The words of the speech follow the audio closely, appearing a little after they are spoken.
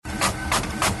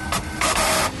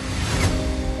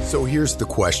So here's the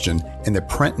question. In the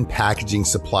print and packaging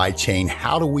supply chain,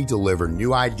 how do we deliver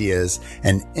new ideas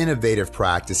and innovative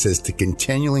practices to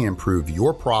continually improve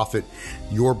your profit,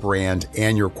 your brand,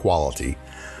 and your quality?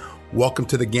 Welcome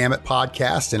to the Gamut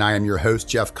Podcast, and I am your host,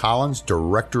 Jeff Collins,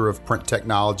 Director of Print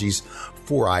Technologies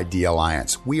for ID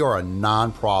Alliance. We are a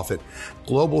nonprofit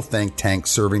global think tank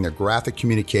serving the graphic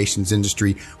communications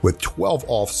industry with 12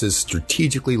 offices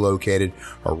strategically located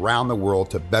around the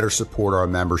world to better support our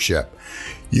membership.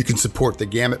 You can support the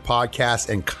Gamut Podcast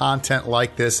and content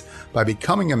like this by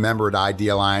becoming a member at ID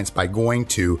Alliance by going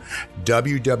to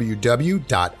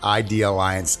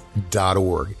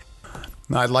www.idalliance.org.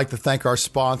 I'd like to thank our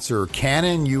sponsor,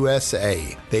 Canon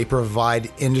USA. They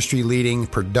provide industry-leading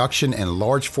production and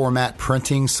large format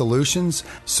printing solutions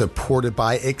supported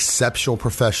by exceptional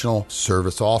professional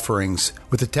service offerings.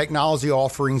 With the technology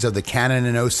offerings of the Canon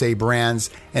and OSE brands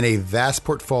and a vast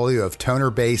portfolio of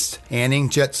toner-based and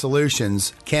inkjet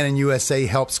solutions, Canon USA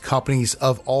helps companies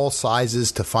of all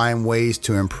sizes to find ways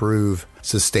to improve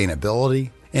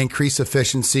sustainability, increase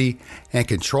efficiency, and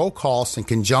control costs in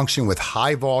conjunction with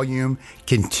high volume,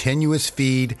 continuous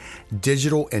feed,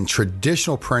 digital and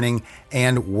traditional printing,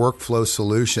 and workflow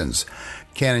solutions.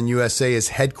 Canon USA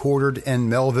is headquartered in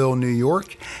Melville, New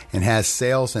York, and has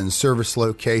sales and service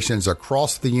locations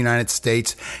across the United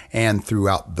States and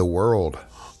throughout the world.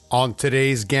 On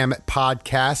today's Gamut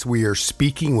Podcast, we are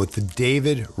speaking with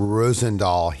David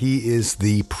Rosendahl. He is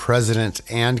the president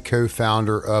and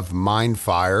co-founder of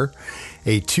Mindfire,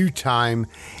 a two-time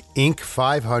Inc.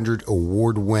 500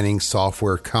 award-winning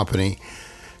software company.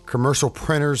 Commercial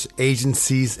printers,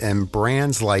 agencies, and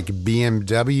brands like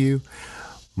BMW,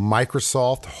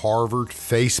 Microsoft, Harvard,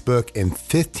 Facebook, and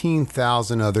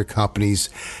 15,000 other companies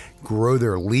grow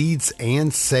their leads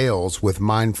and sales with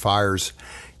Mindfire's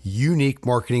unique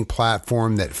marketing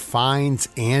platform that finds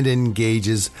and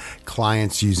engages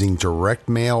clients using direct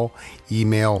mail,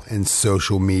 email, and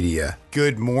social media.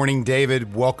 Good morning,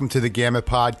 David. Welcome to the Gamut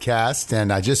Podcast.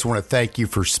 And I just want to thank you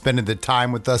for spending the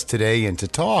time with us today and to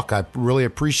talk. I really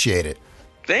appreciate it.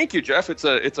 Thank you, Jeff. It's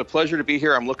a pleasure to be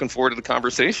here. I'm looking forward to the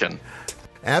conversation.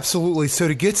 Absolutely. So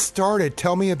to get started,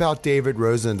 tell me about David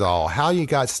Rosendahl, how you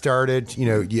got started.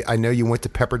 I know you went to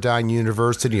Pepperdine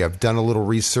University. I've done a little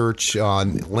research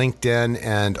on LinkedIn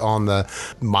and on the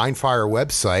Mindfire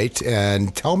website.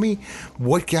 And tell me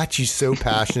what got you so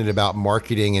passionate about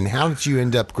marketing, and how did you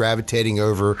end up gravitating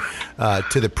over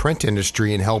to the print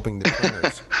industry and helping the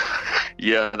printers?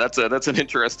 Yeah, that's an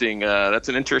interesting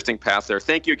path there.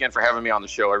 Thank you again for having me on the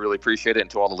show. I really appreciate it, and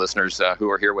to all the listeners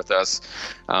who are here with us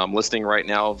listening right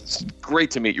now. It's great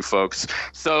to meet you folks.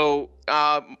 So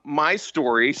my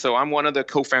story. So I'm one of the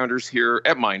co-founders here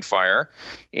at Mindfire,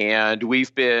 and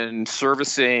we've been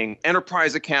servicing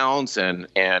enterprise accounts and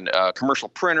commercial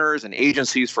printers and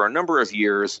agencies for a number of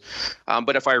years.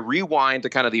 But if I rewind to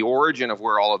kind of the origin of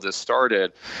where all of this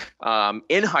started,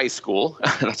 in high school,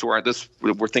 that's where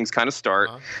things kind of start.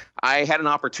 I had an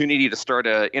opportunity to start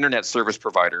an internet service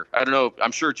provider. I don't know.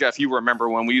 I'm sure, Jeff, you remember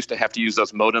when we used to have to use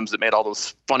those modems that made all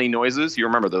those funny noises. You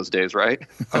remember those days, right?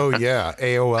 Oh, yeah.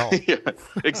 AOL. Yeah,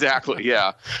 exactly.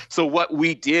 Yeah. So what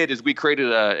we did is we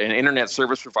created an internet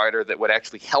service provider that would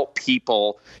actually help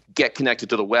people get connected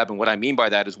to the web. And what I mean by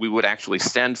that is we would actually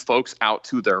send folks out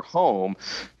to their home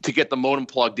to get the modem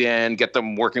plugged in, get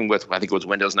them working with, I think it was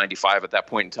Windows 95 at that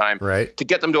point in time, right, to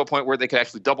get them to a point where they could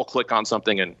actually double click on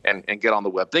something and get on the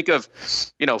web. Think of,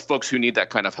 folks who need that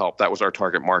kind of help. That was our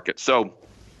target market. So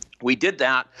we did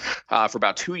that for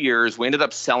about 2 years. We ended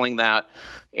up selling that.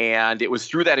 And it was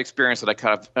through that experience that I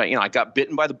kind of, I got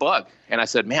bitten by the bug. And I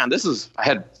said, man, I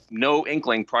had no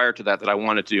inkling prior to that I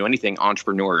wanted to do anything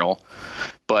entrepreneurial.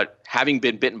 But having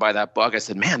been bitten by that bug, I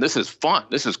said, man, this is fun.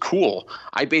 This is cool.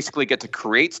 I basically get to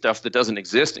create stuff that doesn't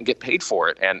exist and get paid for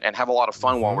it and have a lot of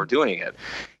fun while we're doing it.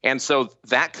 And so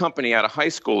that company out of high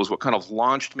school is what kind of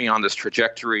launched me on this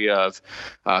trajectory of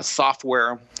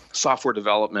software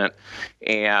development,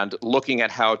 and looking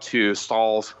at how to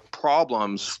solve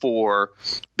problems for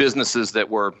businesses that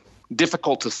were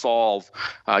difficult to solve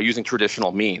using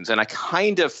traditional means. And I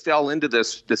kind of fell into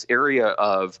this area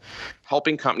of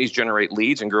helping companies generate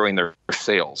leads and growing their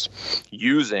sales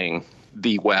using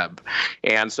the web.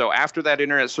 And so after that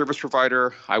internet service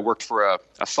provider, I worked for a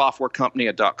software company,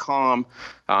 a .com.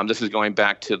 This is going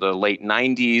back to the late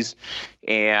 90s.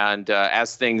 And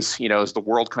as things, as the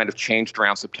world kind of changed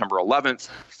around September 11th,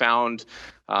 found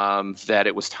that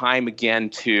it was time again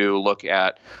to look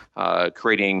at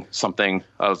creating something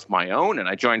of my own. And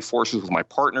I joined forces with my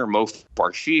partner, Mo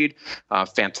Farshid,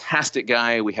 fantastic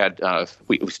guy. We had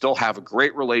we still have a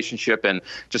great relationship and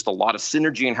just a lot of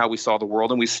synergy in how we saw the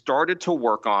world. And we started to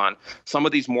work on some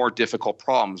of these more difficult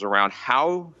problems around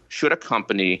how should a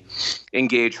company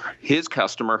engage his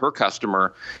customer, her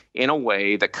customer, in a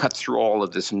way that cuts through all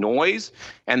of this noise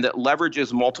and that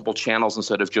leverages multiple channels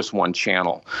instead of just one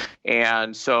channel.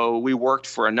 And so we worked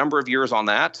for a number of years on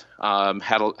that,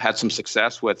 had some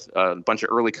success with a bunch of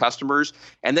early customers,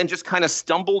 and then just kind of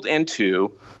stumbled into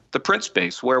the print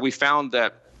space where we found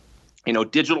that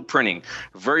digital printing,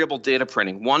 variable data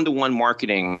printing, one-to-one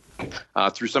marketing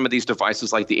through some of these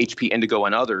devices like the HP Indigo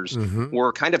and others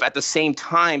were kind of at the same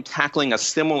time tackling a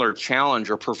similar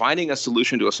challenge or providing a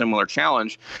solution to a similar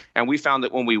challenge. And we found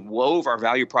that when we wove our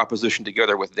value proposition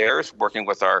together with theirs, working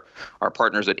with our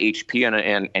partners at HP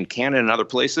and Canon and other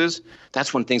places,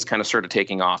 that's when things kind of started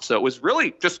taking off. So it was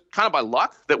really just kind of by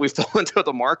luck that we fell into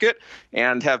the market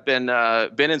and have been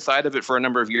inside of it for a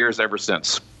number of years ever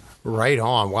since. Right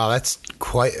on. Wow, that's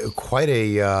quite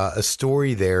a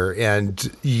story there.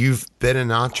 And you've been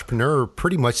an entrepreneur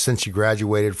pretty much since you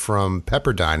graduated from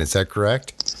Pepperdine. Is that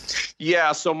correct?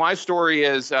 Yeah. So my story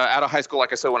is out of high school,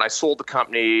 like I said, when I sold the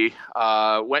company,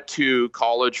 went to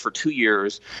college for 2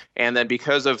 years. And then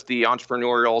because of the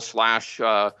entrepreneurial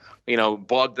 /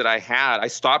 bug that I had, I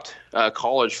stopped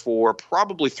college for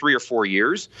probably 3 or 4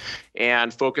 years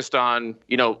and focused on,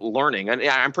 learning. And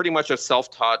I'm pretty much a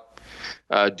self-taught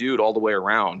dude all the way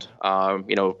around.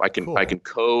 I can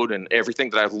code, and everything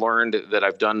that I've learned that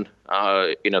I've done,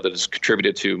 that has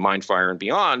contributed to Mindfire and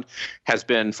beyond has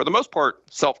been, for the most part,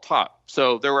 self-taught.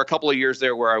 So there were a couple of years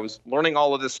there where I was learning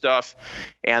all of this stuff,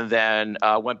 and then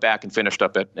went back and finished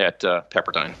up at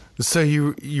Pepperdine. So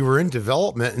you were in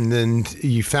development, and then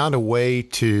you found a way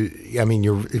to.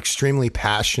 You're extremely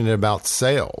passionate about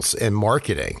sales and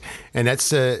marketing, and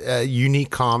that's a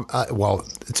unique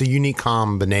it's a unique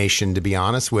combination. To be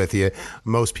honest with you,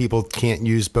 most people can't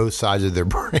use both sides of their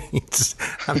brains.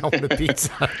 I don't want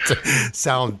to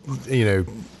sound,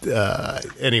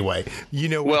 anyway.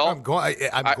 Well, I'm going.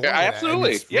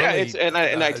 Absolutely, yeah.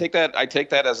 Really, I take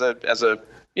that as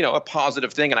a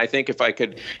positive thing. And I think if I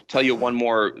could tell you one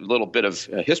more little bit of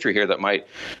history here that might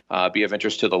be of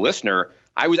interest to the listener,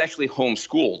 I was actually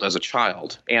homeschooled as a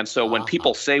child, and so when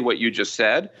people say what you just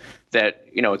said, that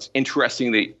it's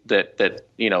interesting that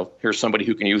here's somebody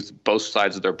who can use both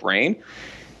sides of their brain.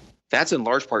 That's in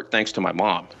large part thanks to my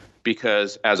mom,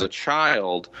 because as a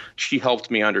child, she helped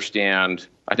me understand,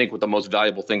 I think, what the most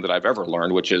valuable thing that I've ever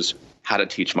learned, which is how to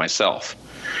teach myself.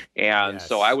 And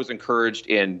so I was encouraged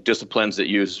in disciplines that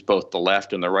use both the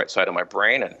left and the right side of my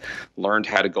brain, and learned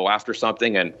how to go after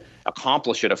something and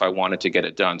accomplish it if I wanted to get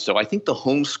it done. So I think the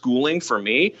homeschooling for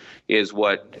me is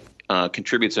what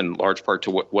contributes in large part to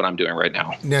what I'm doing right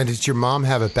now. Now, did your mom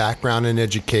have a background in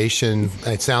education?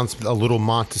 It sounds a little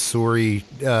Montessori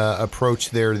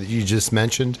approach there that you just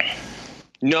mentioned.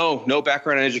 No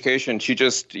background in education. She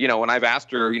just, when I've asked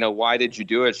her, why did you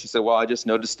do it? She said, well, I just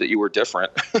noticed that you were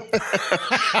different.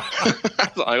 I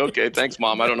was like, okay, thanks,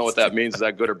 Mom. I don't know what that means. Is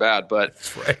that good or bad? But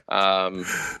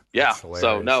yeah,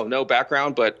 so no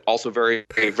background, but also very,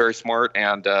 very smart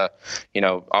and,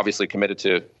 obviously committed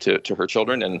to her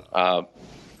children. And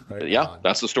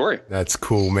that's the story. That's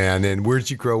cool, man. And where did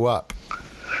you grow up?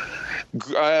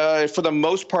 For the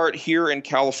most part here in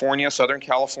California, Southern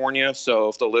California. So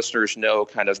if the listeners know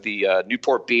kind of the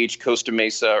Newport Beach, Costa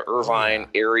Mesa, Irvine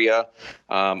area,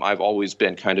 I've always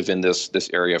been kind of in this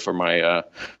area for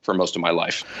most of my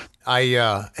life.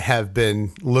 I have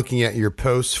been looking at your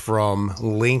posts from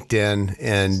LinkedIn,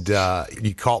 and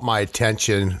you caught my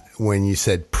attention when you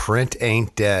said print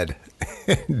ain't dead.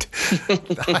 And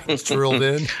I was drilled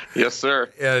in. Yes, sir.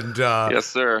 And yes,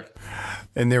 sir.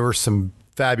 And there were some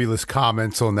fabulous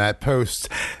comments on that post.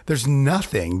 There's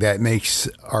nothing that makes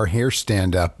our hair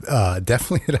stand up.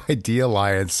 Definitely at Idea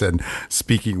Alliance, and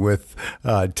speaking with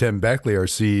Tim Beckley, our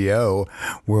CEO,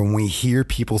 when we hear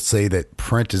people say that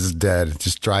print is dead, it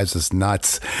just drives us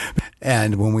nuts.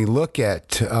 And when we look at,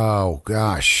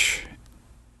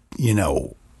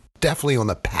 definitely on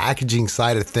the packaging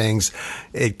side of things,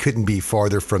 it couldn't be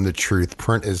farther from the truth.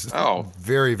 Print is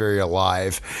very, very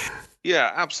alive.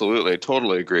 Yeah, absolutely.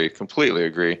 Totally agree. Completely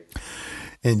agree.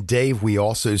 And Dave, we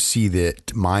also see that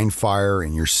Mindfire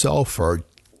and yourself are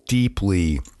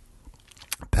deeply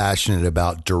passionate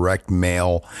about direct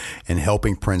mail and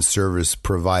helping print service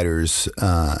providers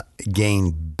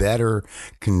gain better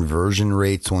conversion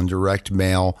rates on direct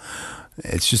mail.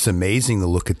 It's just amazing to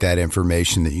look at that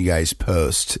information that you guys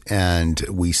post. And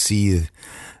we see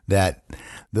that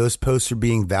those posts are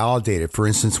being validated. For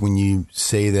instance, when you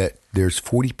say that there's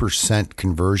 40%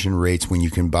 conversion rates when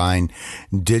you combine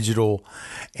digital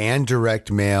and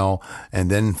direct mail,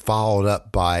 and then followed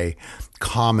up by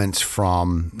comments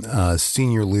from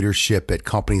senior leadership at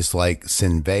companies like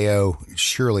Synveo,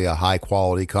 surely a high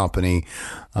quality company.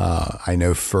 I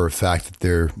know for a fact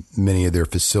that many of their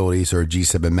facilities are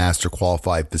G7 Master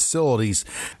Qualified facilities,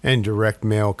 and direct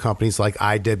mail companies like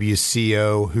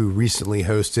IWCO, who recently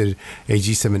hosted a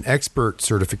G7 Expert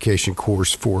certification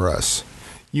course for us.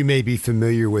 You may be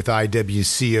familiar with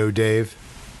IWCO, Dave.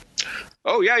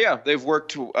 Oh yeah. We've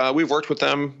worked with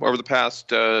them over the past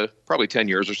probably 10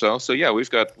 years or so. So yeah, we've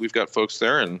got folks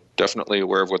there and definitely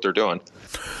aware of what they're doing.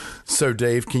 So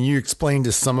Dave, can you explain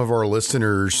to some of our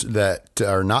listeners that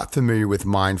are not familiar with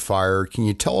Mindfire? Can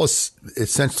you tell us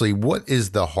essentially what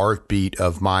is the heartbeat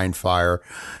of Mindfire?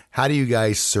 How do you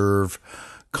guys serve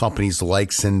companies like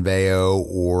Synveo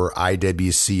or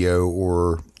IWCO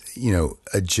or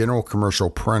a general commercial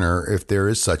printer, if there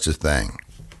is such a thing?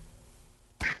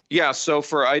 Yeah, so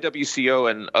for IWCO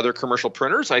and other commercial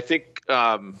printers, I think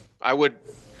I would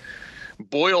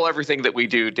boil everything that we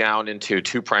do down into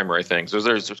two primary things.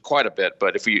 There's quite a bit,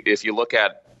 but if you look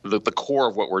at the core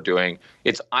of what we're doing,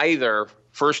 it's either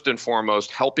first and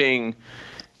foremost helping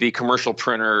the commercial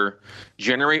printer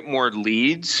generate more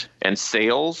leads and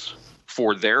sales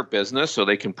for their business so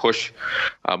they can push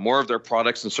more of their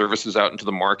products and services out into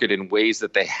the market in ways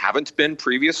that they haven't been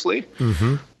previously.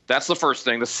 Mm-hmm. That's the first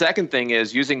thing. The second thing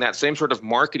is using that same sort of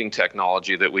marketing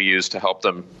technology that we use to help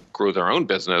them grow their own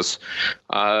business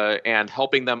and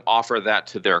helping them offer that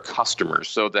to their customers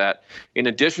so that in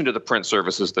addition to the print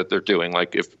services that they're doing,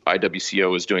 like if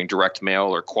IWCO is doing direct mail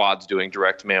or Quad's doing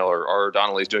direct mail or R.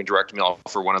 Donnelley's doing direct mail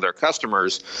for one of their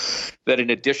customers, that in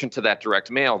addition to that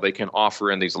direct mail, they can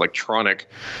offer in these electronic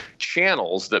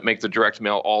channels that make the direct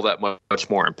mail all that much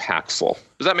more impactful.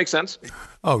 Does that make sense?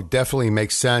 Oh, definitely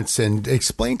makes sense. And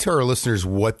explain to our listeners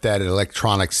what that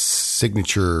electronic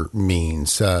signature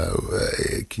means.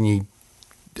 Can you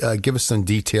give us some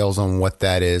details on what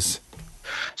that is?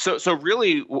 So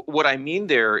really what I mean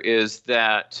there is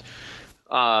that,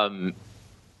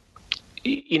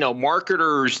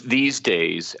 marketers these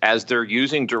days, as they're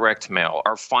using direct mail,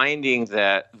 are finding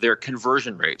that their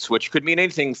conversion rates, which could mean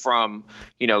anything from,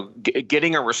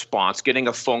 getting a response, getting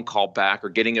a phone call back, or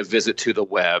getting a visit to the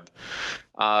web,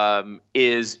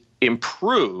 is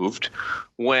improved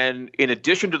when, in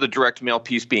addition to the direct mail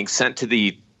piece being sent to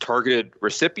the targeted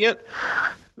recipient,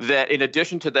 that in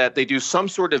addition to that, they do some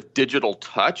sort of digital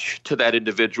touch to that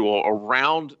individual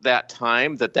around that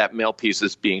time that mail piece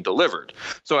is being delivered.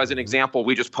 So as an example,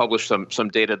 we just published some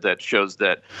data that shows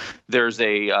that there's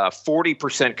a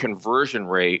 40% conversion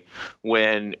rate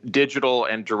when digital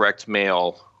and direct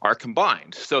mail are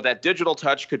combined. So that digital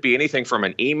touch could be anything from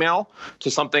an email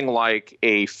to something like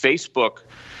a Facebook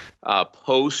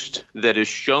post that is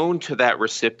shown to that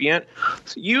recipient,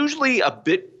 usually a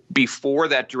bit before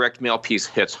that direct mail piece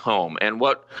hits home. And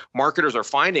what marketers are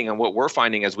finding and what we're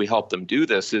finding as we help them do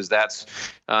this is that's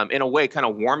in a way kind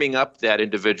of warming up that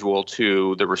individual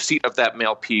to the receipt of that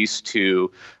mail piece,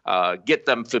 to get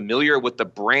them familiar with the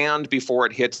brand before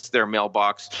it hits their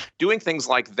mailbox, doing things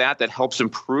like that helps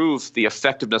improve the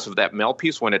effectiveness of that mail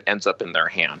piece when it ends up in their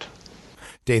hand.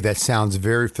 Dave, that sounds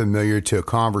very familiar to a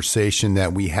conversation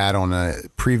that we had on a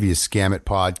previous Gamut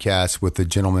podcast with a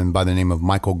gentleman by the name of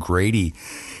Michael Grady.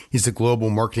 He's the global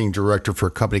marketing director for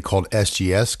a company called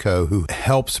SGS Co., who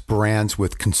helps brands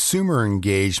with consumer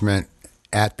engagement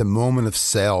at the moment of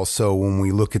sale. So when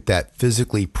we look at that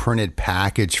physically printed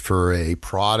package for a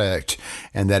product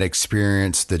and that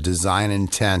experience, the design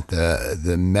intent,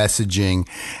 the messaging,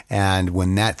 and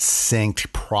when that's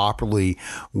synced properly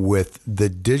with the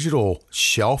digital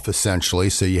shelf, essentially,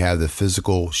 so you have the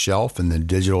physical shelf and the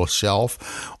digital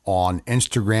shelf on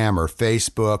Instagram or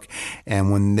Facebook,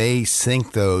 and when they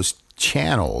sync those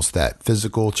channels, that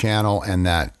physical channel and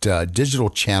that digital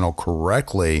channel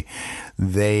correctly,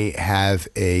 they have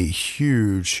a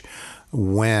huge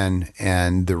win,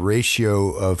 and the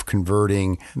ratio of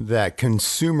converting that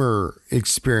consumer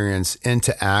experience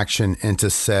into action, into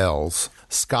sales,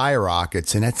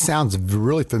 skyrockets. And that sounds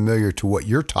really familiar to what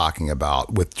you're talking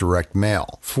about with direct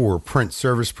mail for print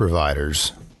service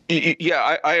providers.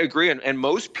 Yeah, I agree. And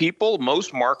most people,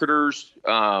 most marketers,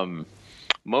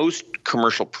 most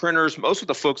commercial printers, most of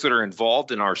the folks that are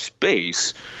involved in our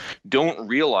space don't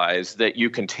realize that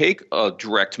you can take a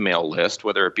direct mail list,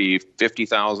 whether it be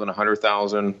 50,000,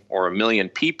 100,000, or 1 million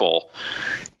people,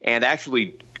 and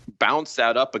actually bounce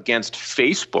that up against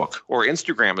Facebook or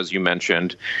Instagram, as you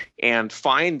mentioned, and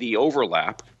find the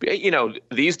overlap.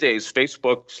 These days,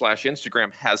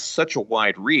 Facebook/Instagram has such a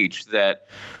wide reach that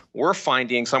we're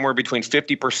finding somewhere between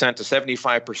 50% to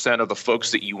 75% of the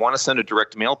folks that you want to send a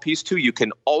direct mail piece to, you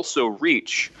can also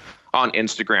reach on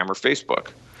Instagram or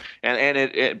Facebook.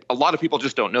 And a lot of people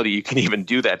just don't know that you can even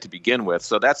do that to begin with.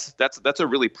 So that's a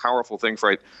really powerful thing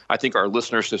for, I think, our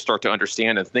listeners to start to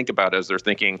understand and think about as they're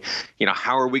thinking,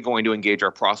 how are we going to engage our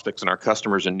prospects and our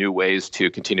customers in new ways to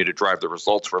continue to drive the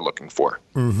results we're looking for?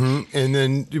 Mm-hmm. And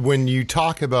then when you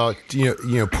talk about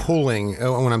pulling,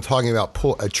 when I'm talking about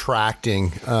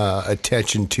attracting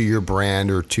attention to your brand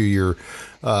or to your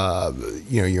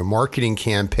your marketing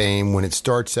campaign, when it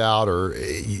starts out or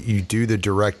you do the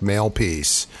direct mail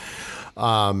piece,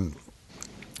 how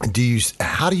do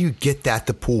you get that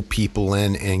to pull people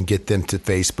in and get them to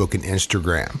Facebook and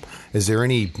Instagram? Is there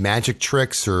any magic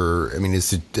tricks, or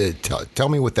tell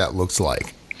me what that looks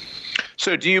like?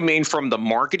 So do you mean from the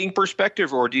marketing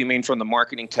perspective, or do you mean from the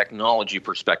marketing technology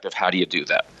perspective? How do you do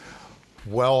that?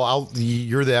 Well,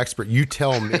 you're the expert. You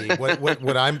tell me.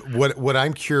 What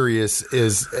I'm curious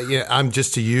is, I'm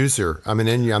just a user. I'm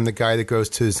the guy that goes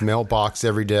to his mailbox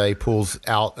every day, pulls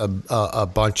out a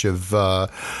bunch of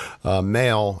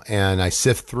mail, and I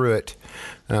sift through it,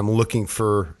 and I'm looking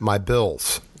for my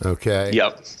bills. Okay.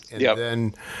 Yep. And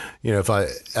then,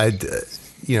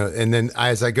 and then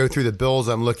as I go through the bills,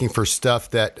 I'm looking for stuff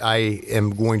that I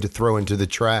am going to throw into the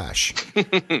trash.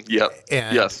 Yep.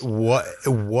 And yes.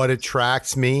 What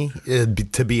attracts me,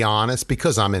 to be honest,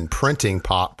 because I'm in printing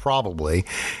probably,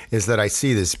 is that I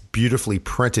see this beautifully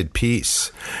printed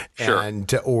piece. Sure.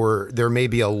 Or there may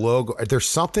be a logo. There's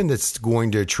something that's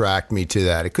going to attract me to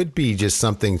that. It could be just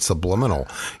something subliminal.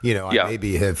 I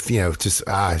maybe have,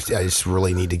 I just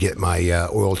really need to get my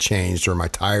oil changed or my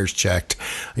tires checked.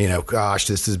 Gosh,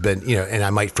 this has been, and I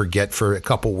might forget for a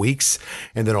couple weeks,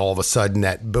 and then all of a sudden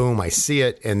that boom, I see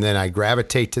it, and then I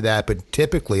gravitate to that. But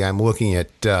typically I'm looking at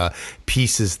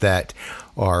pieces that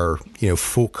are,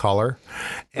 full color.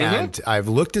 And I've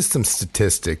looked at some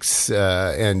statistics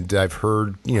and I've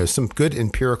heard, some good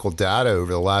empirical data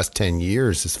over the last 10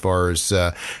 years as far as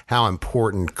how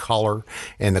important color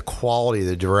and the quality of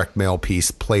the direct mail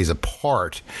piece plays a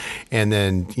part. And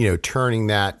then, turning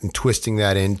that and twisting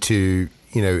that into,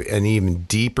 an even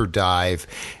deeper dive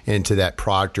into that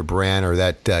product or brand or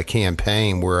that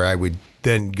campaign, where I would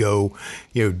then go,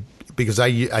 because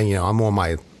I'm on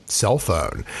my cell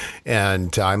phone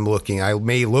and I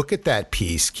may look at that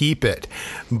piece, keep it,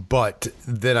 but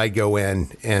then I go in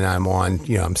and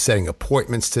I'm setting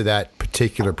appointments to that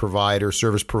particular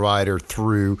service provider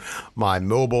through my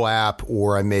mobile app,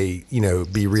 or I may,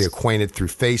 be reacquainted through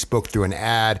Facebook, through an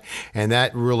ad. And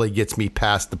that really gets me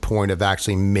past the point of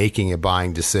actually making a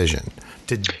buying decision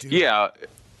to do.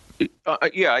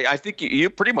 I think you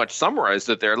pretty much summarized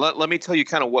it there. Let me tell you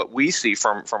kind of what we see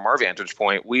from our vantage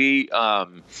point. We,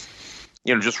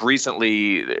 just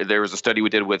recently there was a study we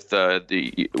did with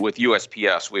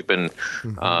USPS. We've been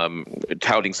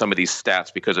touting some of these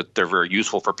stats because they're very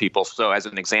useful for people. So as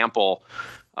an example,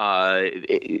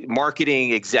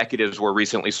 marketing executives were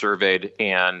recently surveyed,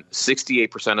 and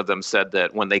 68% of them said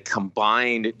that when they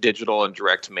combined digital and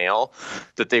direct mail,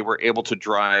 that they were able to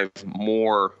drive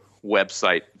more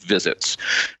website visits.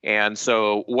 And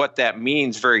so what that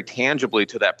means very tangibly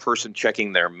to that person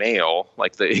checking their mail,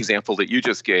 like the example that you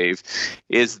just gave,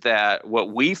 is that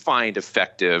what we find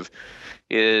effective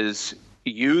is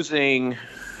using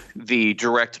the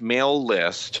direct mail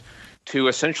list to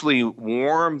essentially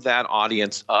warm that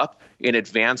audience up in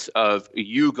advance of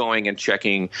you going and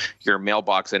checking your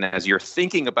mailbox. And as you're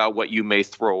thinking about what you may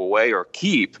throw away or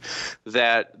keep,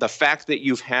 that the fact that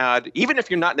you've had, even if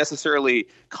you're not necessarily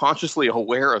consciously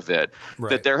aware of it,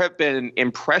 right, that there have been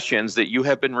impressions that you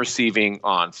have been receiving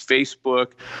on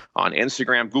Facebook, on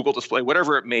Instagram, Google Display,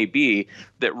 whatever it may be,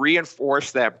 that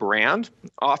reinforce that brand.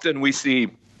 Often we see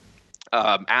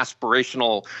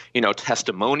aspirational,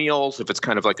 testimonials. If it's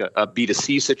kind of like a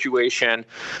B2C situation,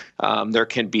 there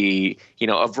can be,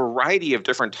 a variety of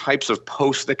different types of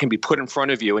posts that can be put in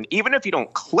front of you. And even if you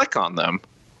don't click on them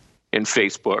in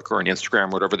Facebook or in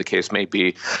Instagram, whatever the case may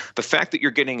be, the fact that you're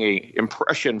getting a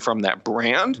impression from that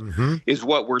brand is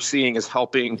what we're seeing is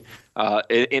helping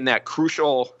in that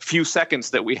crucial few seconds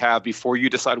that we have before you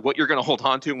decide what you're going to hold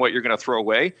on to and what you're going to throw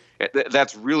away.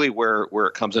 That's really where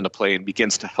it comes into play and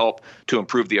begins to help to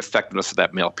improve the effectiveness of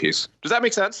that mail piece. Does that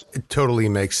make sense? It totally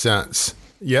makes sense.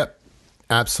 Yep.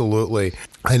 Absolutely.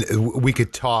 And we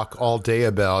could talk all day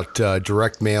about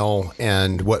direct mail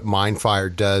and what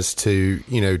Mindfire does to,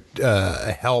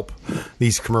 help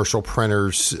these commercial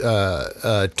printers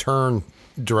turn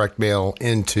direct mail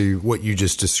into what you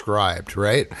just described,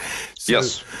 right? So,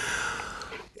 yes.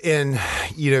 And,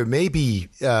 maybe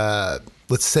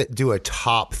let's do a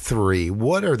top three.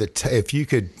 What are if you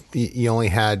could, you only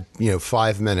had,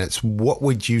 5 minutes, what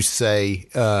would you say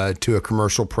to a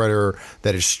commercial printer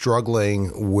that is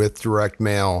struggling with direct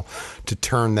mail to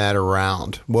turn that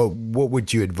around? What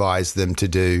would you advise them to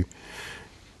do?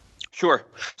 Sure.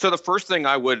 So the first thing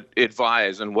I would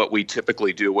advise, and what we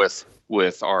typically do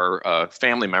with our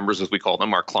family members, as we call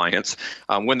them, our clients,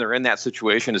 when they're in that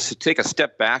situation, is to take a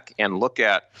step back and look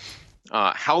at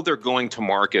how they're going to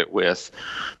market with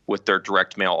their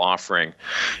direct mail offering.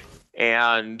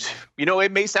 And,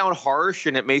 it may sound harsh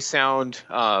and it may sound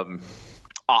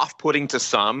off-putting to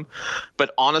some,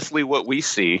 but honestly, what we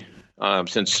see,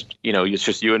 since, it's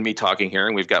just you and me talking here,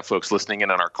 and we've got folks listening in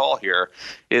on our call here,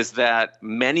 is that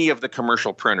many of the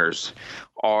commercial printers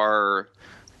are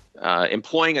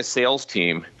employing a sales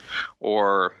team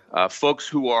or folks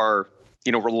who are,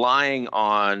 relying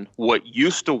on what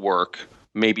used to work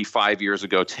maybe 5 years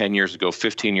ago, 10 years ago,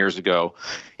 15 years ago,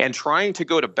 and trying to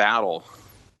go to battle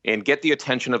and get the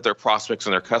attention of their prospects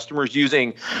and their customers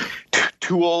using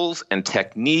tools and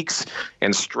techniques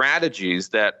and strategies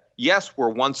that, yes, were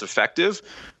once effective,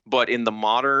 but in the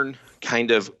modern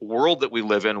kind of world that we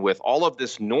live in with all of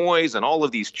this noise and all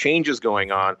of these changes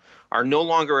going on, are no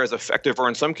longer as effective, or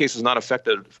in some cases not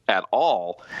effective at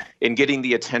all, in getting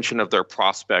the attention of their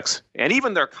prospects and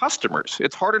even their customers.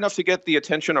 It's hard enough to get the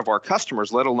attention of our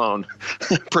customers, let alone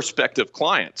prospective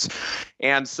clients.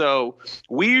 And so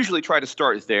we usually try to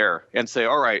start there and say,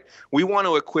 all right, we want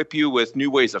to equip you with new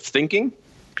ways of thinking,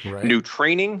 right, new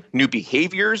training, new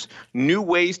behaviors, new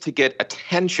ways to get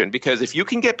attention. Because if you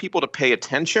can get people to pay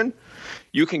attention,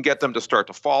 you can get them to start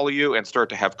to follow you and start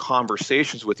to have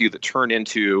conversations with you that turn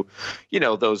into,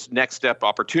 those next step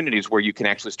opportunities where you can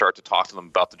actually start to talk to them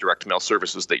about the direct mail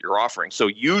services that you're offering. So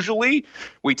usually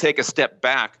we take a step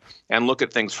back and look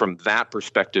at things from that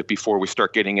perspective before we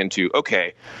start getting into,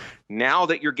 okay, now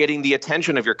that you're getting the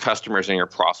attention of your customers and your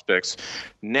prospects,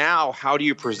 now how do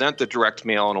you present the direct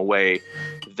mail in a way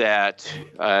that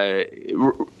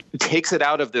takes it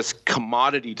out of this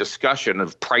commodity discussion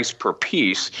of price per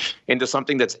piece into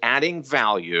something that's adding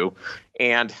value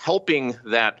and helping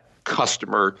that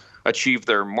customer achieve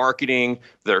their marketing,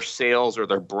 their sales, or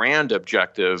their brand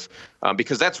objective,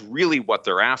 because that's really what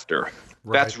they're after.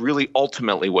 Right. That's really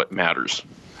ultimately what matters.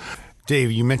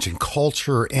 Dave, you mentioned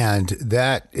culture, and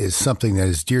that is something that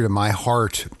is dear to my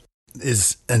heart,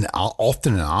 is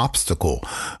often an obstacle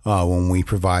when we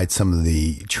provide some of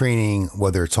the training,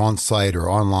 whether it's on-site or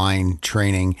online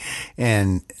training.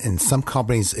 And in some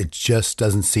companies, it just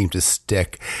doesn't seem to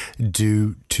stick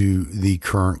due to the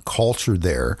current culture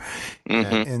there.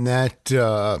 Mm-hmm. And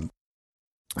that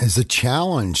is a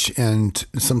challenge. And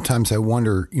sometimes I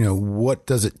wonder, what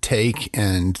does it take?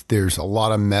 And there's a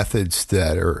lot of methods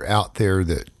that are out there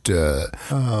that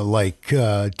like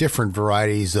different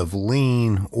varieties of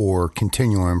lean or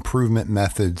continual improvement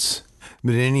methods.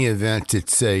 But in any event,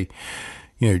 it's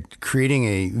creating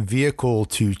a vehicle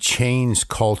to change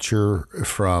culture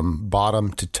from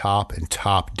bottom to top and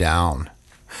top down.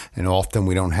 And often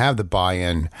we don't have the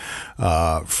buy-in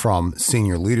from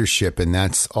senior leadership, and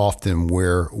that's often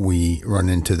where we run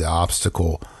into the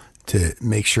obstacle to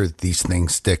make sure that these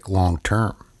things stick long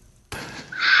term.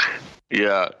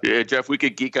 Yeah, Jeff, we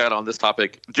could geek out on this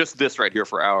topic, just this right here,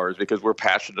 for hours, because we're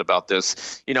passionate about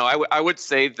this. I would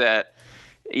say that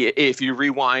if you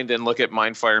rewind and look at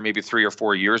Mindfire maybe 3 or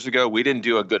 4 years ago, we didn't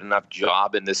do a good enough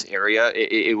job in this area.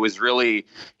 It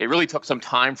really took some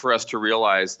time for us to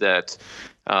realize that,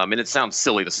 and it sounds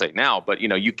silly to say now, but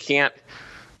you can't,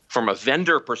 from a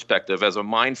vendor perspective, as a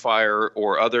Mindfire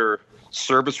or other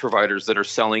service providers that are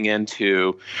selling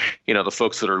into, the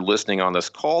folks that are listening on this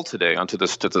call today, to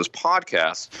this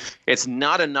podcast, it's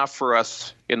not enough for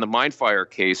us in the Mindfire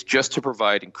case just to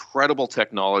provide incredible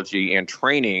technology and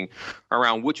training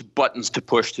around which buttons to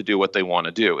push to do what they want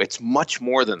to do. It's much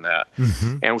more than that.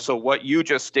 Mm-hmm. And so what you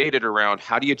just stated around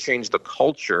how do you change the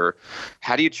culture,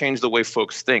 how do you change the way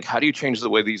folks think, how do you change the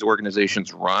way these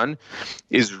organizations run,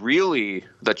 is really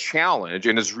the challenge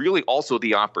and is really also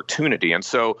the opportunity. And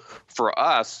so for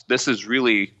us, this is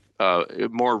really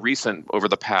more recent over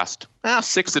the past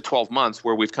 6 to 12 months,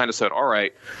 where we've kind of said, all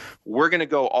right, we're going to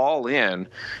go all in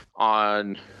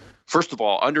on, first of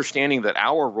all, understanding that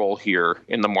our role here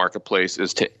in the marketplace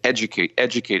is to educate,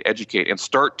 and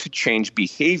start to change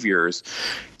behaviors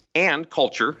and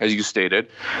culture, as you stated,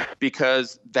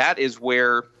 because that is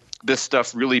where this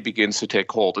stuff really begins to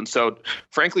take hold. And so,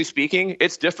 frankly speaking,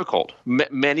 it's difficult.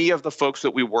 Many of the folks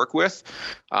that we work with,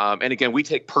 and again, we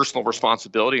take personal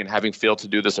responsibility in having failed to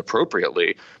do this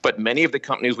appropriately, but many of the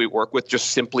companies we work with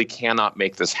just simply cannot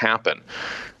make this happen.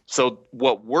 So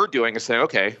what we're doing is saying,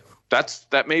 okay,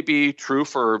 that may be true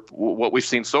for what we've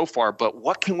seen so far, but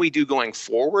what can we do going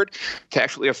forward to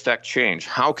actually affect change?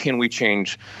 How can we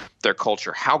change their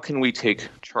culture? How can we take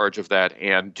charge of that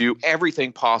and do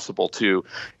everything possible to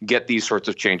get these sorts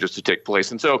of changes to take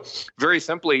place? And so very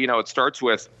simply, it starts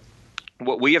with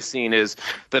what we have seen is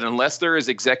that unless there is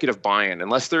executive buy-in,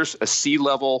 unless there's a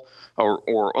C-level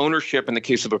or ownership in the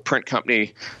case of a print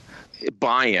company,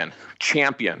 buy-in,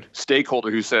 champion,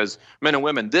 stakeholder who says, men and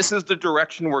women, this is the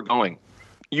direction we're going.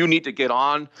 You need to get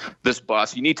on this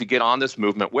bus. You need to get on this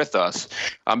movement with us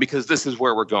because this is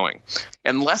where we're going.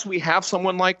 Unless we have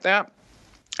someone like that,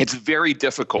 it's very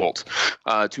difficult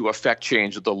to affect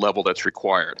change at the level that's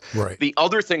required. Right. The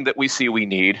other thing that we see we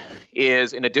need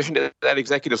is, in addition to that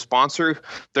executive sponsor,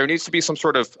 there needs to be some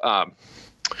sort of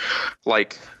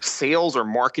like sales or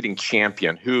marketing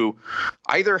champion who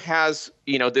either has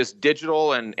this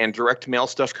digital and direct mail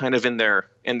stuff kind of in their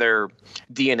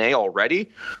DNA already,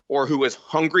 or who is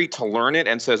hungry to learn it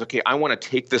and says, okay, I want to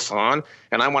take this on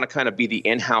and I want to kind of be the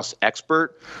in-house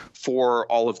expert for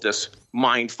all of this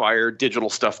mind-fire digital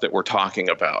stuff that we're talking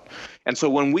about. And so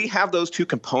when we have those two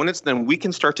components, then we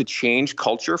can start to change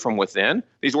culture from within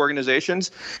these organizations.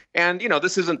 And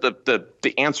this isn't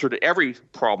the answer to every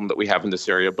problem that we have in this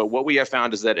area, but what we have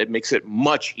found is that it makes it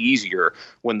much easier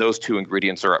when those two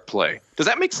ingredients are at play. Does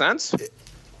that make sense?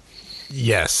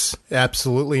 Yes,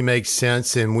 absolutely makes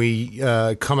sense. And we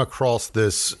come across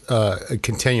this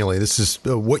continually. This is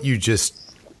what you just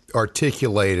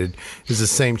articulated is the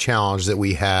same challenge that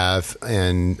we have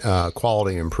in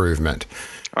quality improvement.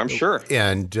 I'm sure.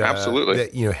 And absolutely,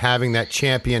 that, having that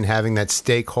champion, having that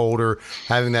stakeholder,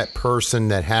 having that person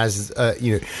that has,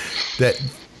 that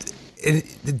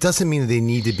it doesn't mean that they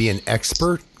need to be an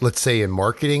expert, let's say in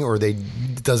marketing, or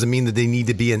doesn't mean that they need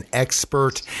to be an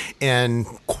expert in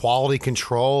quality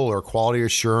control or quality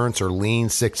assurance or Lean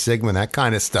Six Sigma, that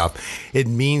kind of stuff. It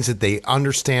means that they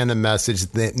understand the message.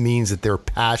 That means that they're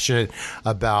passionate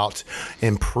about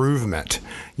improvement,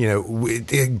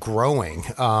 growing,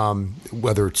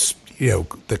 whether it's,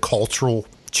 the cultural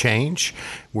change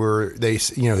where they,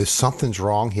 something's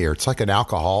wrong here. It's like an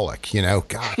alcoholic,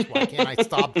 gosh, why can't I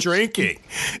stop drinking?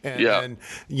 And,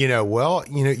 you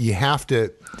have to,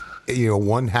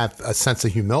 have a sense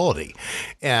of humility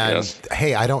and,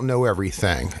 hey, I don't know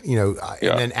everything, and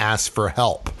then ask for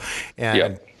help.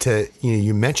 And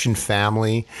you mentioned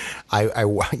family. I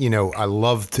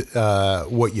loved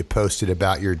what you posted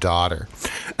about your daughter.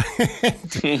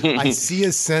 I see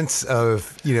a sense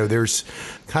of, there's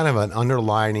kind of an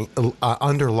underlying,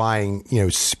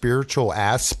 spiritual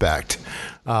aspect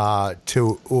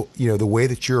to, the way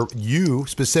that you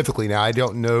specifically. Now, I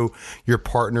don't know your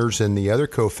partners and the other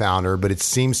co-founder, but it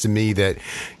seems to me that,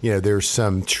 there's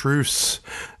some truths,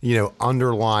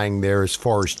 underlying there as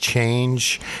far as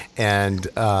change and,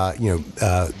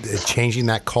 changing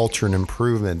that culture and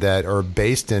improvement that are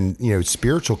based in,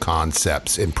 spiritual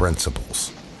concepts and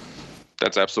principles.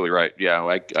 That's absolutely right. Yeah,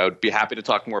 I would be happy to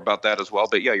talk more about that as well.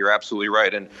 But yeah, you're absolutely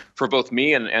right. And for both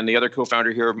me and the other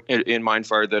co-founder here in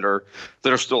Mindfire that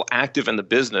are still active in the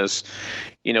business,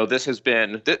 this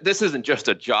isn't just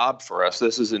a job for us.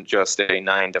 This isn't just a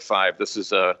 9 to 5. This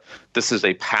is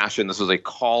a passion. This is a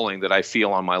calling that I feel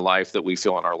on my life, that we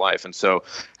feel in our life. And so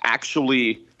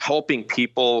actually helping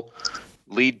people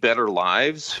lead better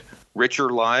lives,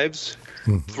 richer lives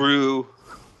through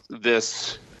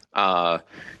this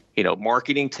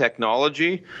marketing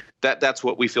technology, that's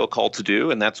what we feel called to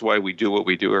do, and that's why we do what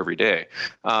we do every day.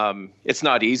 It's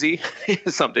not easy.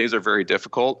 Some days are very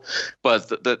difficult, but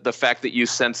the fact that you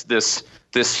sense this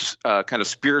kind of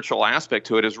spiritual aspect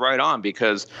to it is right on,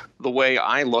 because the way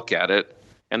I look at it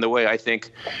and the way I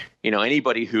think,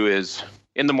 anybody who is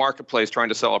in the marketplace trying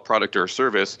to sell a product or a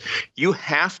service, you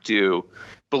have to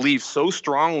believe so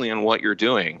strongly in what you're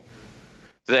doing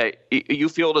that you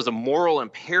feel it as a moral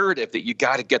imperative that you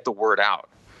got to get the word out.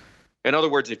 In other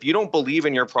words, if you don't believe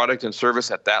in your product and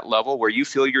service at that level where you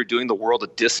feel you're doing the world a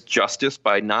disjustice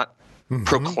by not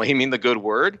proclaiming the good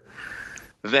word,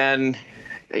 then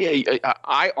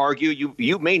I argue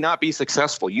you may not be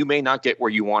successful. You may not get where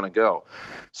you want to go.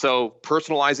 So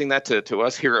personalizing that to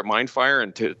us here at Mindfire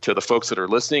and to the folks that are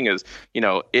listening is,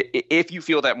 if you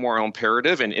feel that moral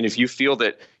imperative and if you feel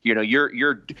that,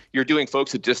 you're doing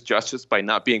folks a disjustice by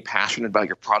not being passionate about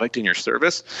your product and your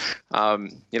service, I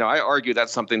argue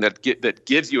that's something that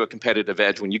gives you a competitive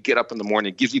edge when you get up in the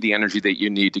morning. It gives you the energy that you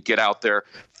need to get out there,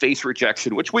 face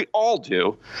rejection, which we all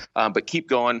do, but keep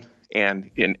going.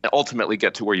 And ultimately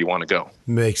get to where you want to go.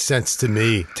 Makes sense to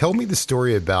me. Tell me the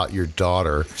story about your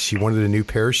daughter. She wanted a new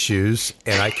pair of shoes,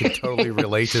 and I can totally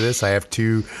relate to this. I have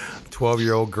two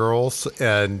 12-year-old girls,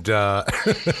 and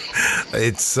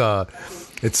it's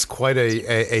quite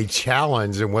a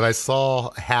challenge. And what I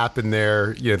saw happen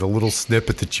there, the little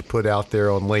snippet that you put out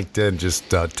there on LinkedIn just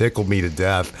tickled me to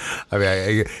death. I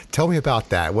mean, tell me about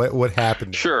that. What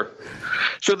happened? Sure.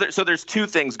 So there's two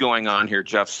things going on here,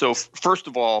 Jeff. So first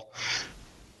of all,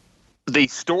 the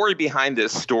story behind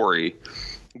this story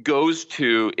goes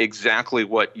to exactly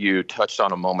what you touched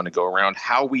on a moment ago around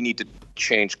how we need to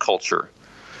change culture.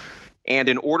 And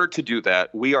in order to do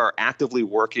that, we are actively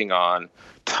working on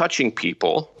touching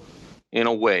people in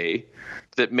a way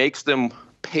that makes them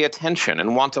pay attention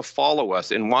and want to follow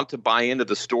us and want to buy into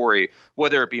the story,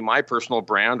 whether it be my personal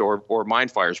brand or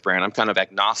Mindfire's brand. I'm kind of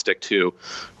agnostic to,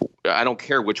 I don't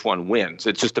care which one wins.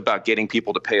 It's just about getting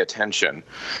people to pay attention.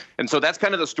 And so that's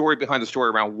kind of the story behind the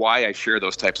story around why I share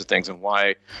those types of things and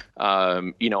why,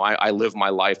 I live my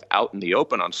life out in the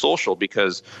open on social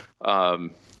because of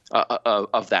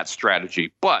that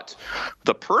strategy. But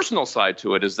the personal side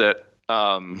to it is that,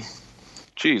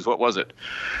 what was it?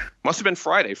 Must have been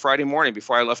Friday morning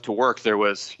before I left to work. There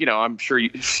was, I'm sure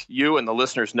you and the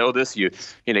listeners know this. You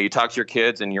talk to your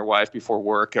kids and your wife before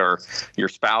work or your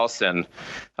spouse, and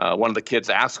one of the kids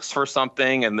asks for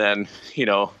something, and then,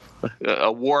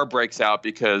 a war breaks out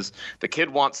because the kid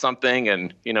wants something,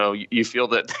 and you feel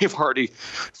that they've already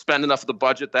spent enough of the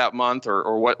budget that month,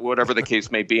 or whatever the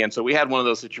case may be. And so we had one of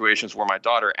those situations where my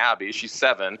daughter Abby, she's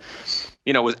 7,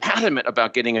 was adamant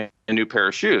about getting a new pair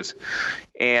of shoes,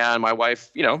 and my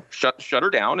wife, shut her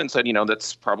down and said,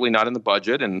 that's probably not in the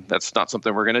budget, and that's not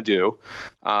something we're going to do.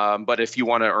 But if you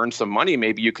want to earn some money,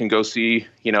 maybe you can go see,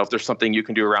 if there's something you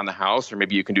can do around the house, or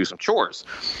maybe you can do some chores.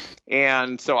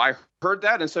 And so I heard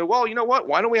that and said, well, you know what?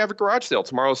 Why don't we have a garage sale?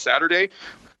 Tomorrow's Saturday.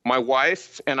 My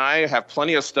wife and I have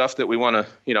plenty of stuff that we want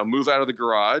to, move out of the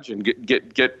garage and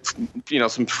get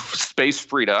some space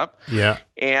freed up. Yeah.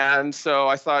 And so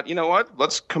I thought, you know what?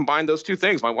 Let's combine those two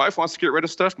things. My wife wants to get rid of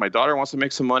stuff. My daughter wants to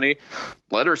make some money.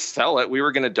 Let her sell it. We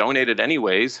were going to donate it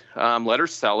anyways. Let her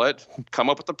sell it, come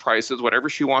up with the prices, whatever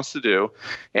she wants to do,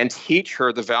 and teach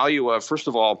her the value of, first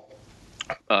of all,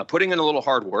 putting in a little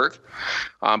hard work.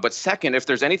 But second, if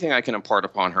there's anything I can impart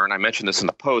upon her, and I mentioned this in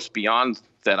the post, beyond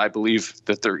that, I believe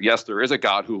that there is a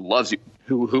God who loves you,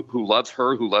 who loves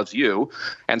her, who loves you.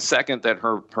 And second, that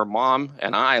her mom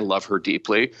and I love her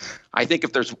deeply. I think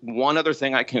if there's one other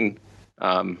thing I can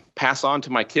pass on to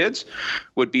my kids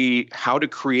would be how to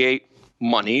create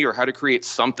money or how to create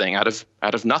something out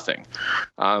of nothing,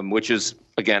 which is,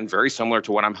 again, very similar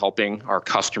to what I'm helping our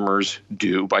customers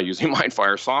do by using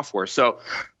Mindfire software. So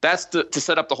that's to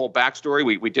set up the whole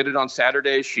backstory. We did it on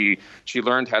Saturday. She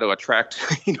learned how to attract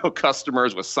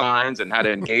customers with signs and how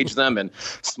to engage them and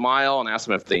smile and ask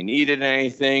them if they needed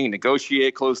anything,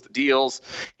 negotiate, close the deals,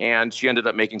 and she ended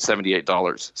up making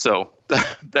 $78. So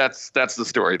that's the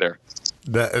story there.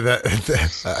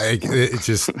 I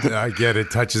get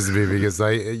it touches me because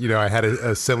I had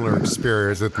a similar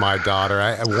experience with my daughter.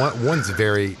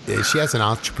 She has an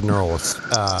entrepreneurial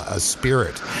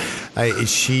spirit.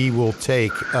 She will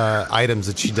take items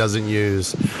that she doesn't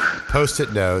use,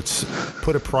 Post-it notes,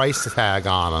 put a price tag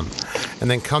on them, and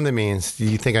then come to me and, do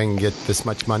you think I can get this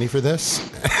much money for this?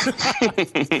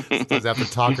 Sometimes I have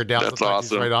to talk her down. That's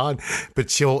awesome. Right on. But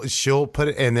she'll put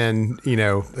it, and then,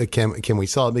 can we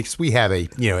sell it? Because we have a,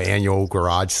 annual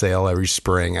garage sale every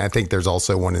spring. I think there's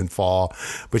also one in fall,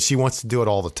 but she wants to do it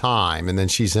all the time. And then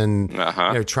she's in,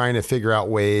 trying to figure out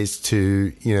ways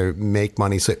to, make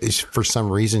money. So for some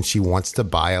reason, she wants to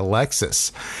buy a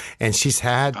Lexus, and she's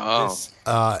had this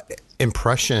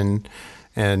impression.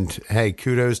 And hey,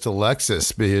 kudos to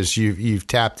Lexus, because you've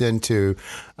tapped into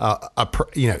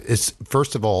it's,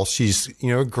 first of all, she's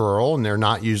a girl, and they're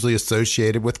not usually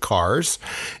associated with cars.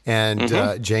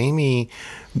 And Jamie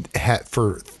had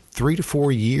for 3 to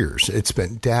 4 years. It's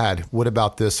been, Dad, what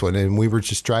about this one? And we were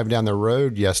just driving down the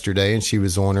road yesterday, and she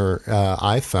was on her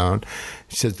iPhone.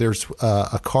 She said, there's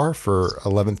a car for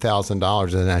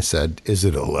 $11,000. And I said, is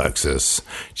it a Lexus?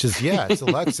 She says, yeah, it's a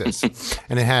Lexus.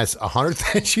 And it has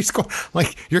 100. She's going,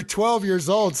 like, you're 12 years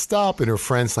old. Stop. And her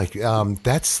friend's like,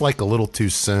 that's like a little too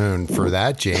soon for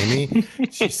that, Jamie.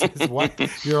 She says, what?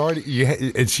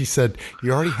 And she said,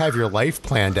 you already have your life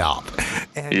planned out.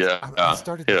 And I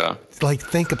started to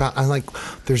think about, I'm like,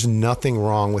 there's nothing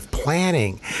wrong with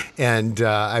planning. And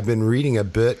I've been reading a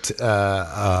bit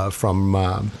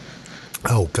from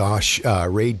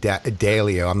Ray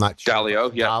Dalio. I'm not sure.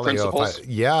 Dalio, Principles.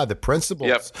 The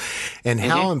Principles. And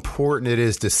how important it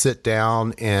is to sit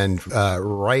down and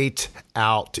write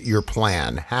out your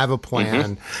plan. Have a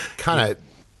plan. Kind of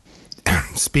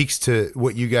speaks to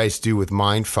what you guys do with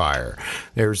Mindfire.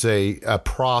 There's a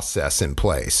process in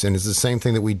place, and it's the same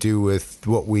thing that we do with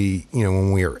what we,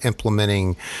 when we are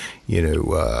implementing,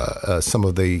 some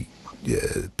of the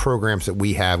programs that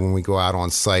we have when we go out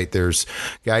on site. There's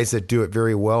guys that do it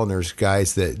very well, and there's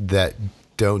guys that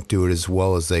don't do it as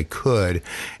well as they could.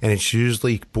 And it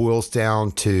usually boils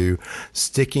down to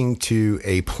sticking to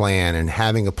a plan and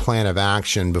having a plan of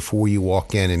action before you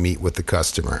walk in and meet with the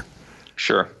customer.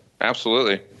 Sure.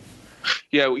 Absolutely.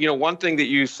 Yeah. One thing that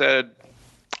you said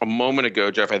a moment ago,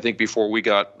 Jeff, I think before we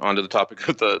got onto the topic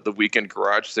of the weekend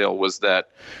garage sale, was that,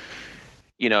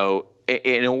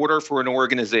 in order for an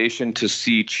organization to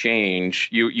see change,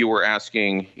 you were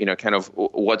asking, kind of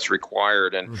what's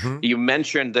required. And you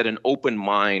mentioned that an open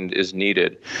mind is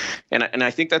needed. And I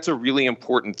think that's a really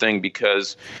important thing,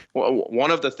 because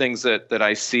one of the things that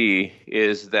I see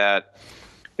is that,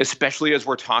 especially as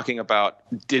we're talking about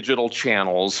digital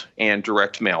channels and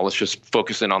direct mail, let's just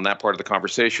focus in on that part of the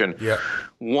conversation. Yeah.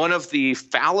 One of the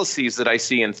fallacies that I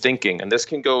see in thinking, and this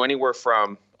can go anywhere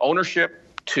from ownership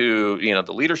to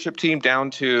the leadership team down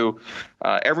to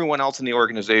everyone else in the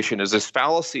organization, is this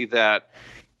fallacy that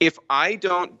if I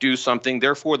don't do something,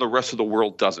 therefore the rest of the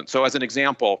world doesn't. So as an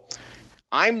example,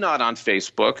 I'm not on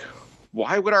Facebook.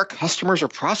 Why would our customers or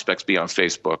prospects be on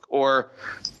Facebook? Or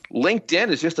LinkedIn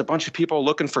is just a bunch of people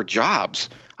looking for jobs.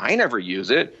 I never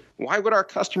use it. Why would our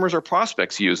customers or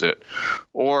prospects use it?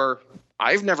 Or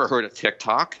I've never heard of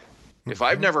TikTok. If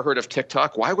I've never heard of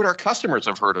TikTok, why would our customers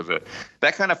have heard of it?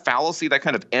 That kind of fallacy, that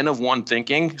kind of N of one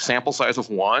thinking, sample size of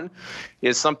one,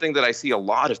 is something that I see a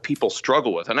lot of people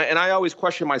struggle with. And I always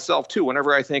question myself too,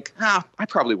 whenever I think, I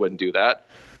probably wouldn't do that.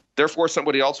 Therefore,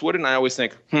 somebody else would. And I always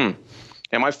think, am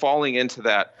I falling into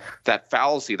that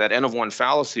fallacy, that N of one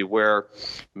fallacy, where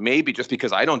maybe just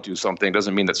because I don't do something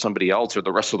doesn't mean that somebody else or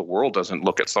the rest of the world doesn't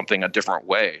look at something a different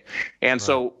way. And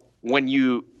so when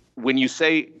you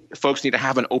say folks need to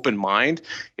have an open mind,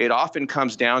 it often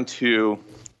comes down to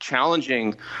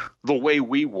challenging the way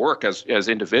we work as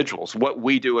individuals, what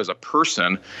we do as a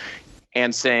person,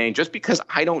 and saying, just because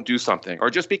I don't do something, or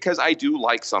just because I do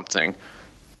like something,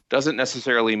 doesn't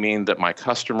necessarily mean that my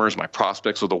customers, my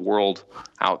prospects, or the world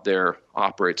out there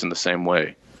operates in the same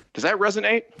way. Does that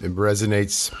resonate? It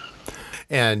resonates.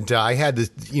 And I had this,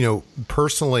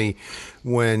 personally,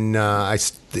 when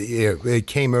it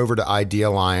came over to ID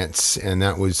Alliance, and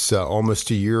that was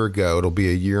almost a year ago. It'll be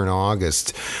a year in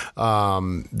August.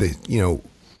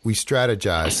 We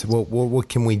strategize. What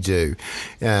can we do?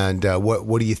 And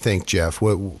what do you think, Jeff?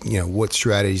 What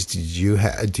strategies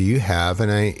do you have?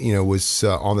 And I was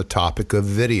on the topic of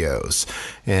videos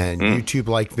and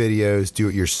YouTube-like videos,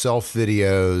 do-it-yourself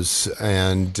videos,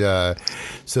 and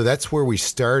so that's where we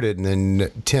started. And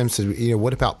then Tim said,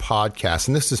 what about podcasts?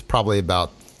 And this is probably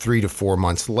about 3 to 4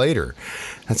 months later.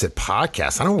 I said,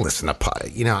 podcast? I don't listen to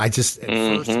I just, at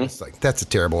first, I was like, that's a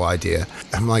terrible idea.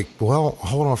 I'm like, well,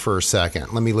 hold on for a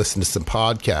second. Let me listen to some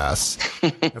podcasts.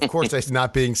 Of course, I'm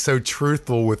not being so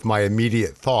truthful with my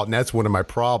immediate thought. And that's one of my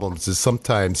problems is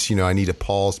sometimes, I need to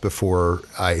pause before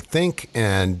I think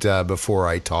and before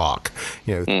I talk.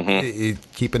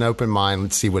 Keep an open mind.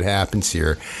 Let's see what happens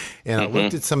here. And I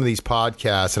looked at some of these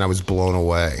podcasts and I was blown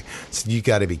away. I said, you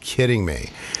got to be kidding me.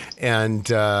 And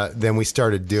then we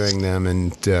started doing them,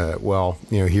 and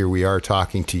here we are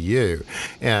talking to you,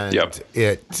 and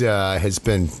it has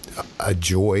been a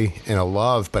joy and a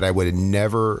love. But I would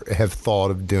never have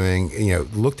thought of doing,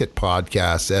 looked at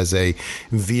podcasts as a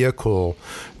vehicle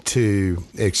to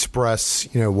express,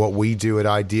 what we do at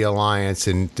ID Alliance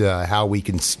and how we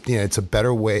can, it's a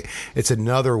better way, it's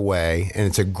another way, and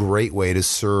it's a great way to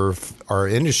serve our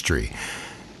industry.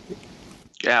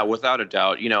 Yeah, without a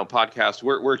doubt. Podcasts,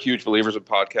 we're huge believers in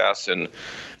podcasts. And,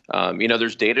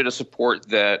 there's data to support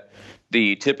that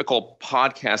the typical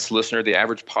podcast listener, the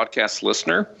average podcast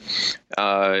listener,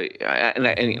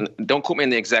 and don't quote me on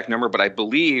the exact number, but I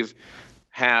believe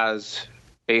has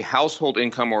a household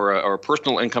income or a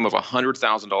personal income of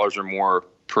 $100,000 or more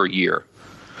per year.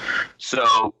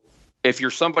 So if you're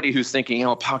somebody who's thinking,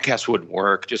 a podcast wouldn't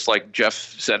work, just like Jeff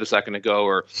said a second ago,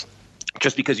 or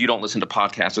just because you don't listen to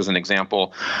podcasts as an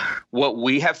example, what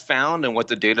we have found and what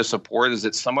the data support is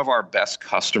that some of our best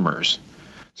customers,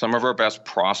 some of our best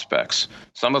prospects,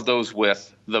 some of those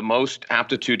with the most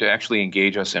aptitude to actually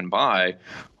engage us and buy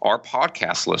are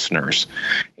podcast listeners.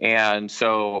 And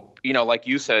so, like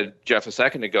you said, Jeff, a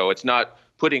second ago, it's not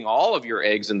putting all of your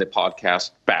eggs in the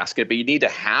podcast basket, but you need to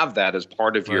have that as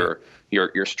part of your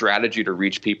strategy to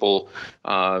reach people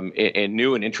in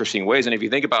new and interesting ways. And if you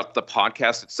think about the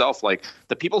podcast itself, like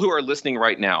the people who are listening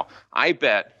right now, I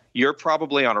bet you're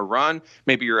probably on a run,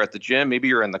 maybe you're at the gym, maybe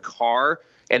you're in the car,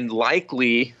 and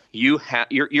likely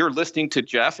you're listening to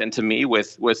Jeff and to me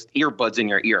with earbuds in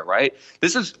your ear, right?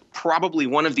 This is probably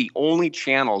one of the only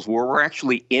channels where we're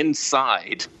actually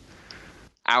inside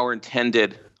our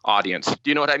intended audience.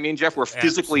 Do you know what I mean, Jeff? We're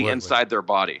physically inside their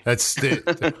body. I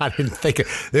didn't think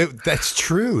that's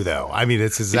true, though. I mean,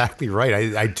 it's exactly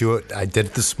right. I do it. I did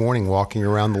it this morning, walking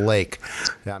around the lake.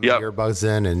 Got my earbuds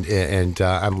in, and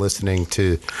I'm listening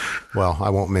to. Well,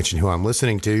 I won't mention who I'm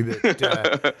listening to,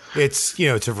 but it's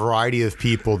a variety of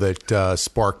people that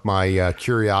spark my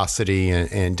curiosity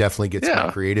and definitely gets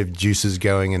my creative juices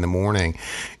going in the morning.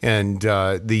 And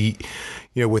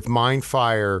with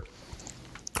Mindfire.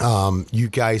 You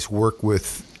guys work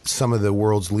with some of the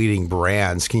world's leading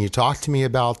brands. Can you talk to me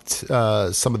about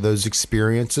some of those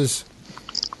experiences?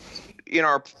 In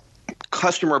our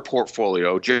customer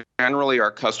portfolio, generally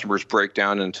our customers break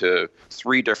down into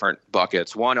three different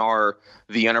buckets. One are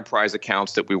the enterprise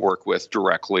accounts that we work with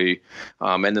directly.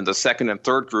 And then the second and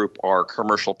third group are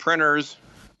commercial printers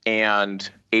and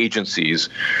agencies.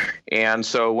 And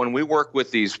so when we work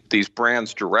with these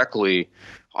brands directly,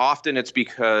 often it's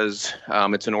because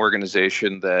it's an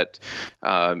organization that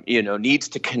needs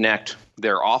to connect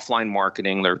their offline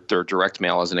marketing, their direct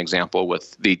mail as an example,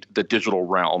 with the digital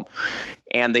realm,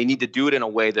 and they need to do it in a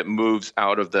way that moves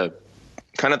out of the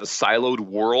kind of the siloed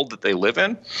world that they live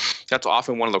in. That's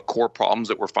often one of the core problems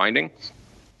that we're finding.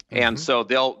 Mm-hmm. And so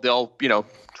they'll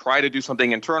try to do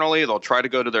something internally. They'll try to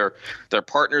go to their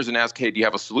partners and ask, hey, do you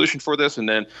have a solution for this? And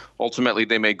then ultimately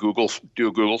they may do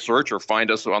a Google search or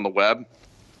find us on the web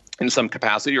in some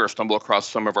capacity or stumble across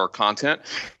some of our content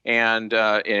and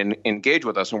engage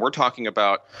with us. And we're talking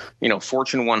about,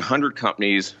 Fortune 100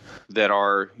 companies that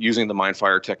are using the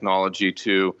Mindfire technology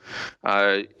to,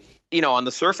 on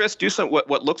the surface, do some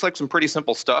what looks like some pretty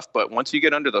simple stuff, but once you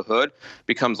get under the hood,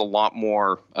 becomes a lot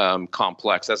more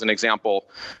complex. As an example,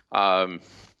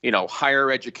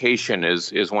 higher education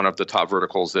is one of the top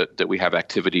verticals that we have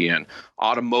activity in.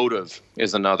 Automotive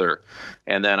is another.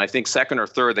 And then I think second or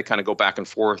third, they kind of go back and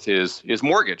forth is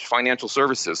mortgage, financial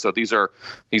services. So these are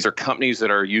companies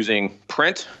that are using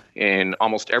print in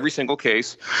almost every single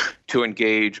case to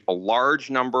engage a large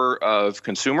number of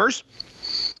consumers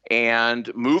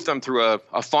and move them through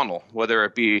a funnel, whether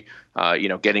it be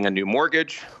getting a new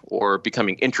mortgage or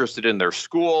becoming interested in their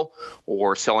school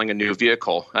or selling a new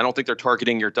vehicle. I don't think they're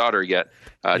targeting your daughter yet,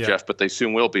 Jeff, but they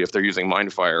soon will be if they're using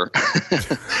Mindfire.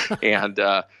 And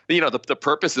the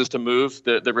purpose is to move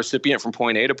the recipient from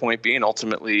point A to point B and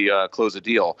ultimately close a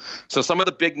deal. So some of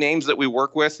the big names that we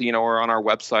work with, are on our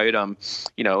website.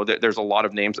 There's a lot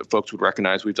of names that folks would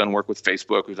recognize. We've done work with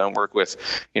Facebook. We've done work with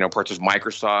parts of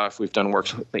Microsoft. We've done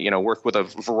work with a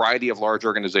variety of large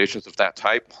organizations of that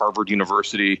type, Harvard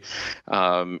University.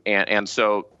 And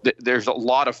so there's a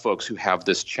lot of folks who have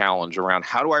this challenge around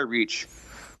how do I reach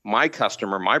my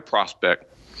customer, my prospect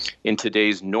in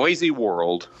today's noisy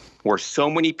world where so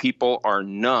many people are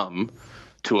numb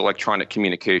to electronic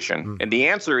communication. Mm. And the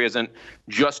answer isn't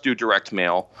just do direct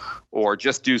mail or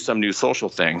just do some new social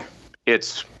thing.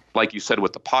 It's like you said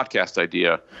with the podcast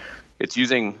idea, it's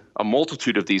using a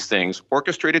multitude of these things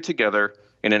orchestrated together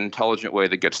in an intelligent way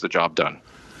that gets the job done.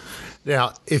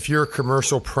 Now, if you're a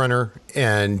commercial printer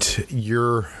and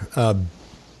your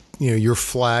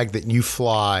flag that you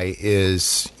fly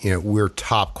is, we're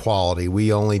top quality.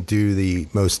 We only do the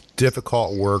most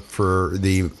difficult work for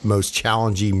the most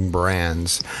challenging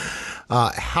brands.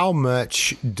 How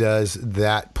much does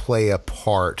that play a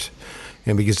part?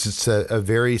 And because it's a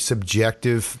very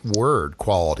subjective word,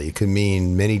 quality. It can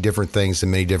mean many different things to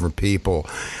many different people.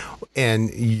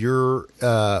 And your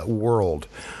world,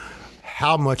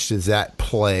 how much does that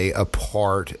play a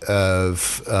part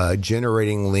of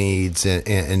generating leads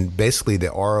and basically the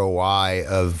ROI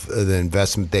of the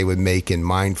investment they would make in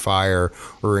MindFire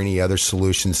or any other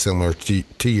solution similar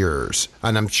to yours?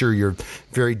 And I'm sure you're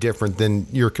very different than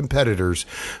your competitors,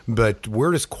 but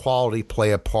where does quality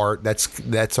play a part?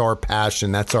 That's our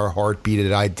passion. That's our heartbeat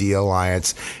at Idea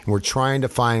Alliance. And we're trying to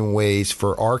find ways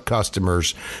for our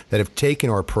customers that have taken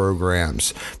our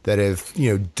programs, that have,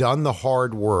 done the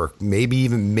hard work, maybe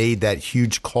even made that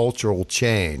huge cultural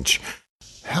change.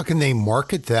 How can they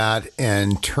market that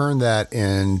and turn that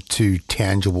into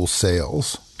tangible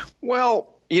sales? Well,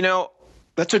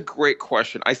 that's a great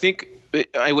question. I think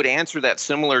I would answer that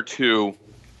similar to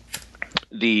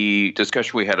the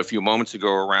discussion we had a few moments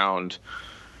ago around,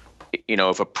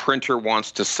 if a printer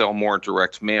wants to sell more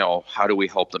direct mail, how do we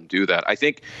help them do that? I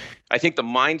think the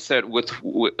mindset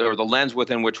or the lens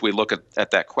within which we look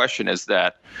at that question is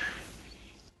that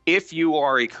if you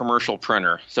are a commercial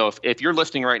printer, so if you're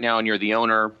listening right now and you're the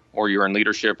owner or you're in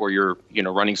leadership or you're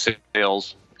running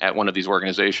sales at one of these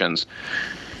organizations,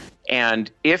 and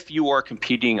if you are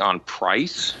competing on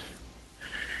price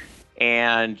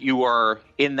and you are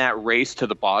in that race to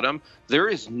the bottom, there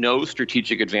is no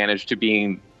strategic advantage to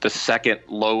being the second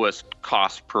lowest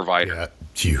cost provider.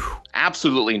 Yeah.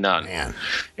 Absolutely none. Man.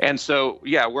 And so,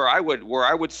 where I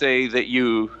would say that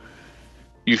you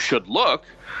should look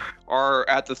are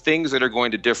at the things that are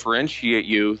going to differentiate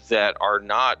you that are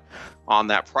not on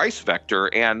that price vector,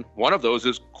 and one of those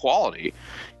is quality.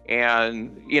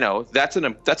 And that's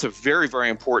a very, very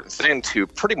important thing to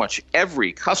pretty much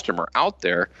every customer out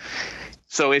there.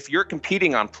 So if you're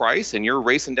competing on price and you're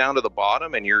racing down to the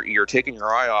bottom and you're taking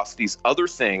your eye off these other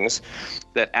things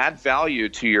that add value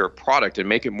to your product and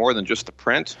make it more than just the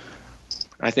print,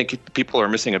 I think people are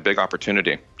missing a big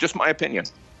opportunity. Just my opinion.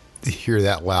 Hear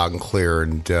that loud and clear,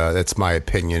 and that's my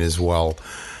opinion as well.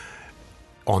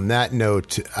 On that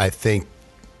note, I think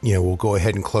we'll go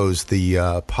ahead and close the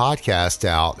podcast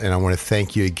out, and I want to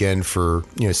thank you again for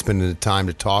spending the time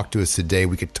to talk to us today.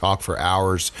 We could talk for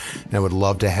hours, and I would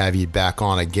love to have you back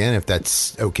on again if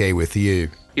that's okay with you.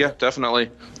 Yeah,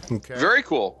 definitely. Okay. Very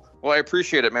cool. Well, I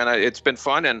appreciate it, man. It's been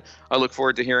fun, and I look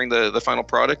forward to hearing the final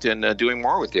product and doing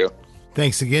more with you.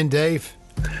 Thanks again, Dave.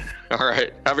 All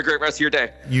right. Have a great rest of your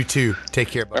day. You too. Take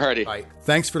care. Buddy. All righty. Bye.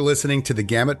 Thanks for listening to the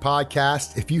Gamut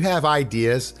Podcast. If you have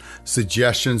ideas,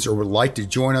 suggestions, or would like to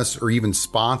join us or even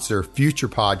sponsor future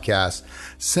podcasts,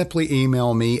 simply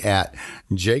email me at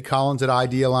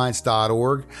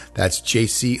jcollins@idealliance.org. That's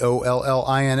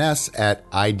JCOLLINS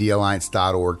at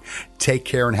idealliance.org. Take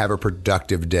care and have a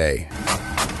productive day.